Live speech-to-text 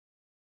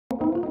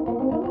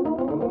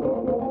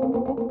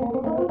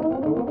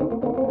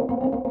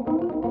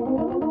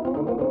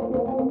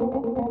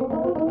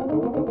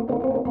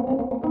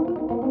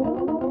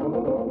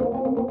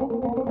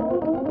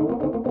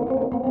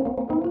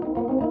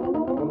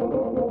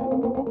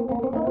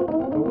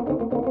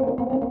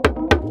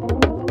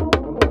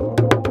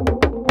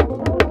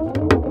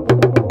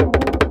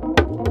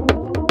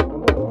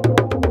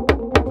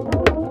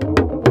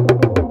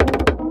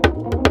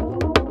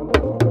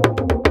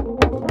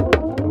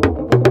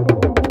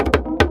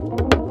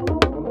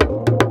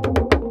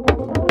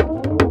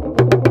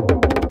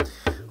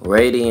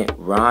Radiant,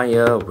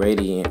 Ranya,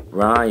 Radiant,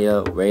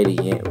 Ranya,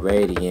 Radiant,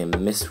 Radiant,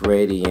 Miss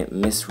Radiant,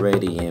 Miss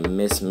Radiant,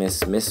 Miss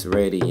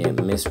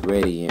Radiant, Miss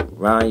Radiant,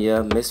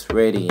 Ranya, Miss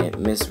Radiant,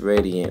 Miss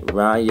Radiant,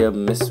 Ranya,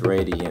 Miss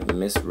Radiant,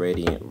 Miss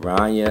Radiant,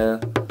 Ranya,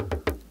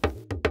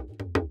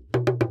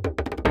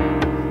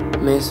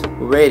 Miss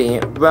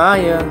Radiant,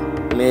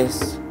 Ranya,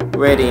 Miss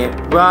Radiant,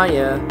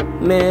 Ranya,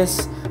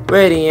 Miss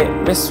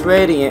Radiant, Miss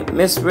Radiant,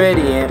 Miss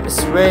Radiant,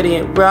 Miss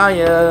Radiant,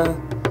 Ranya.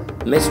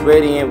 Miss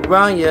Radiant,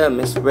 Ranya,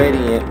 Miss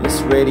Radiant, Miss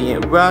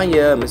Radiant,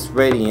 Ranya, Miss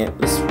Radiant,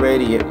 Miss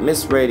Radiant,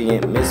 Miss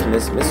Radiant,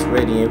 Miss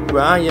Radiant,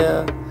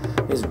 Ranya,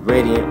 Miss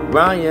Radiant,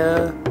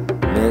 Ranya,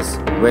 Miss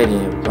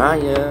Radiant,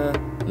 Ranya,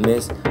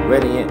 Miss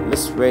Radiant,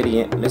 Miss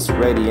Radiant, Miss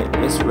Radiant,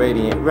 Miss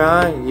Radiant,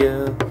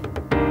 Ranya.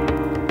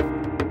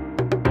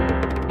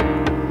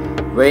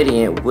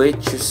 Radiant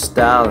with your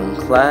style and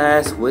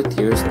class, with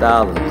your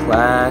style and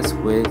class,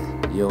 with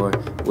your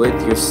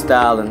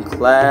style and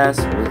class,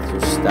 with your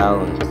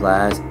style and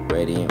class.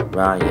 Radiant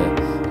Ranya,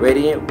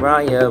 Radiant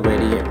Ranya,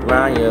 Radiant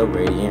Ranya,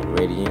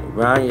 Radiant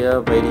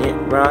Ranya,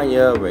 Radiant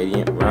Ranya,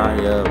 Radiant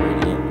Ranya,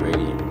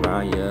 Radiant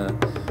Ranya,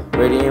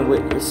 Radiant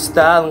with your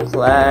style and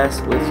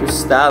class, with your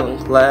style and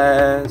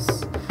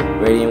class.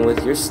 Radiant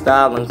with your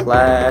style and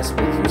class,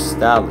 with your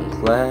style and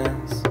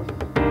class.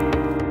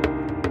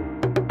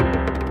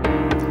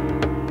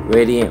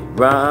 Radiant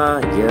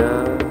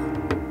Ranya,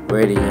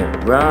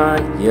 Radiant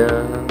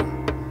Ranya.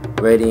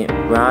 Radiant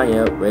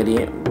Ranya,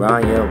 Radiant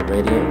Ranya,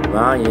 Radiant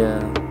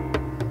Ranya.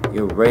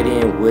 You're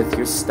radiant with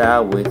your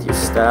style, with your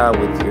style,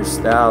 with your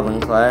style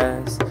in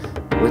class.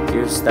 With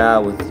your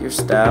style, with your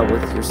style,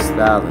 with your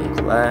style in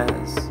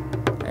class.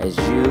 As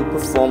you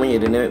performing your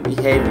dynamic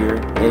behavior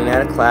in and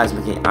out of class,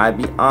 making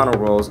IB honor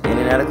rolls in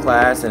and out of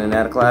class, in and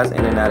out of class,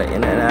 in and out of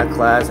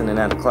class, in and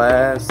out of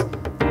class.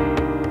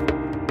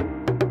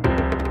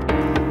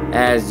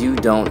 As you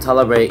don't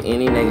tolerate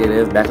any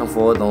negative back and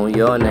forth on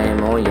your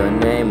name, on your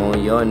name,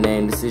 on your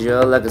name. This is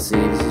your legacy,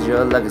 this is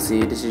your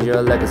legacy, this is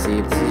your legacy,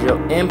 this is your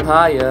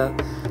empire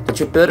that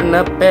you're building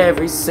up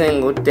every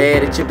single day,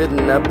 that you're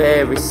building up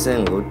every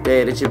single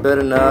day, that you're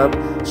building up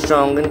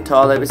strong and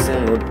tall every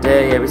single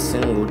day, every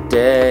single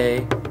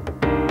day.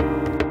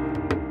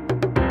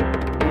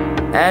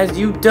 As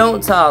you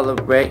don't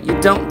tolerate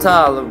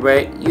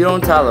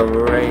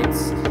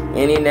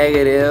any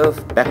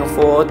negative back and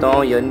forth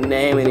on your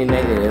name, any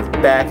negative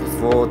back and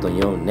forth on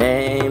your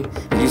name.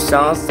 You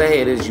silence the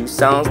haters, you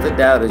silence the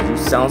doubters, you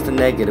silence the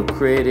negative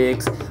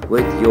critics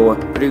with your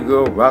pretty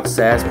girl rock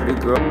sass, pretty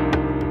girl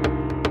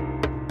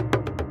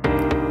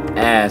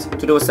ass.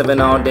 207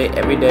 all day,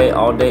 every day,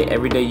 all day,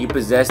 every day. You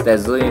possess that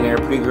zillionaire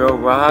pretty girl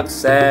rock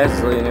sass,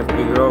 zillionaire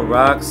pretty girl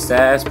rock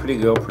sass, pretty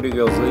girl,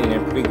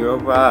 zillionaire pretty girl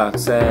rock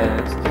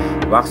sass.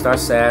 Rockstar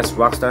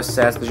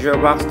sass, cause you're a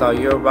rock star,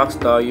 you're a rock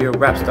star, you're a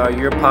rap star,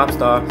 you're a pop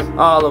star,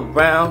 all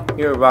around.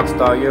 You're a rock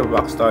star, you're a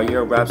rock star,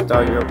 you're a rap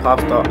star, you're a pop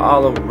star,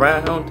 all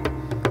around.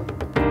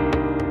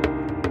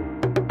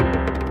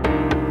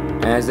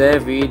 As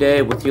every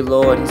day with your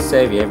Lord and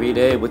Savior, every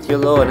day with your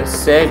Lord and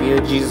Savior,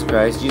 Jesus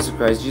Christ, Jesus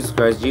Christ, Jesus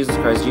Christ, Jesus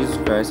Christ, Jesus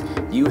Christ.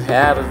 You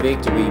have a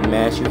victory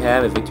mass, you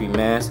have a victory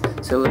mass,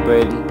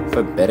 celebrating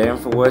for better and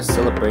for worse,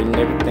 celebrating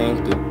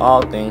everything through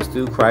all things,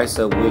 through Christ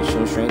of which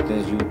whom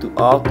strengthens you through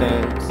all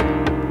things.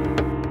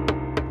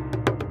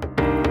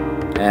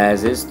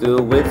 As it's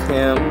through with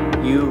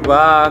him, you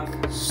rock,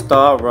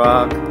 star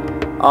rock,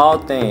 all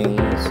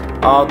things,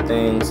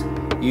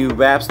 you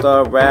rap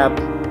star rap,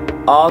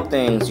 all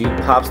things, you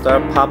pop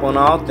star pop on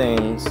all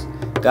things.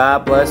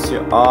 God bless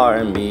your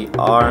R&B,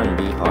 heart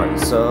and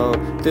soul,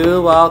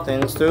 through all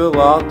things,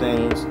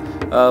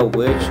 of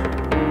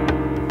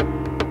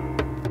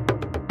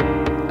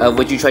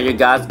which you try your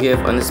God's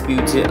gift,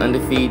 undisputed,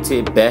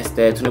 undefeated, best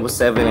at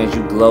 24/7 as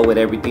you glow at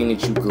everything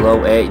that you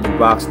glow at. You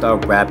rock star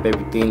rap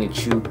everything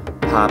that you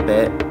pop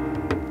at.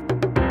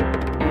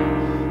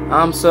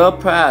 I'm so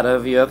proud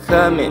of your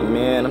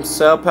commitment, I'm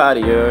so proud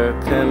of your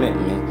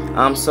commitment,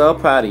 I'm so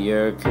proud of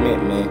your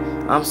commitment,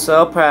 I'm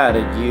so proud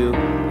of you,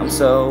 I'm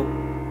so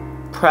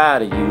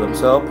proud of you, I'm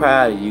so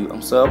proud of you,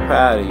 I'm so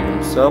proud of you,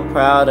 I'm so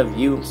proud of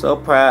you, I'm so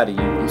proud of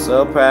you, I'm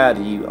so proud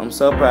of you, I'm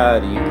so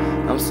proud of you,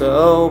 I'm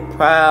so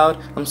proud,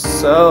 I'm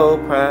so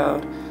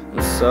proud,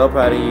 I'm so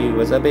proud of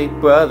you as a big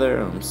brother,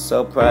 I'm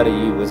so proud of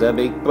you as a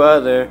big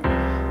brother.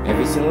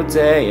 Every single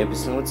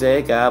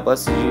day, God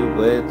blesses you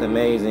with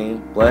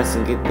amazing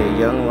blessing, get the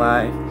young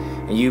life,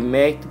 and you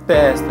make the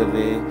best of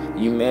it,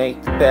 you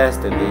make the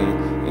best of it,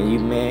 and you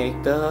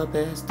make the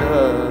best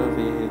of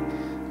it.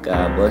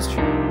 God bless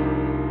you.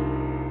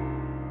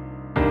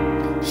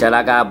 Shout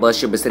out, God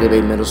bless you, City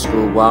Bay Middle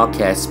School,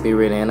 Wildcat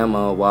Spirit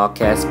Animal,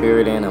 Wildcat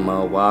Spirit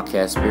Animal,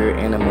 Wildcat Spirit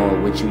Animal,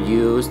 which you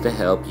use to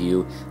help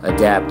you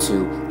adapt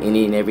to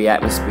any and every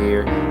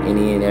atmosphere,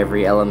 any and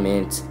every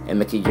element, and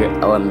make it your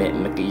element,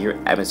 make it your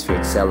atmosphere,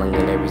 excelling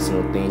in every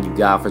single thing you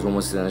God first one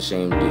was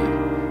unashamed to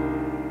do.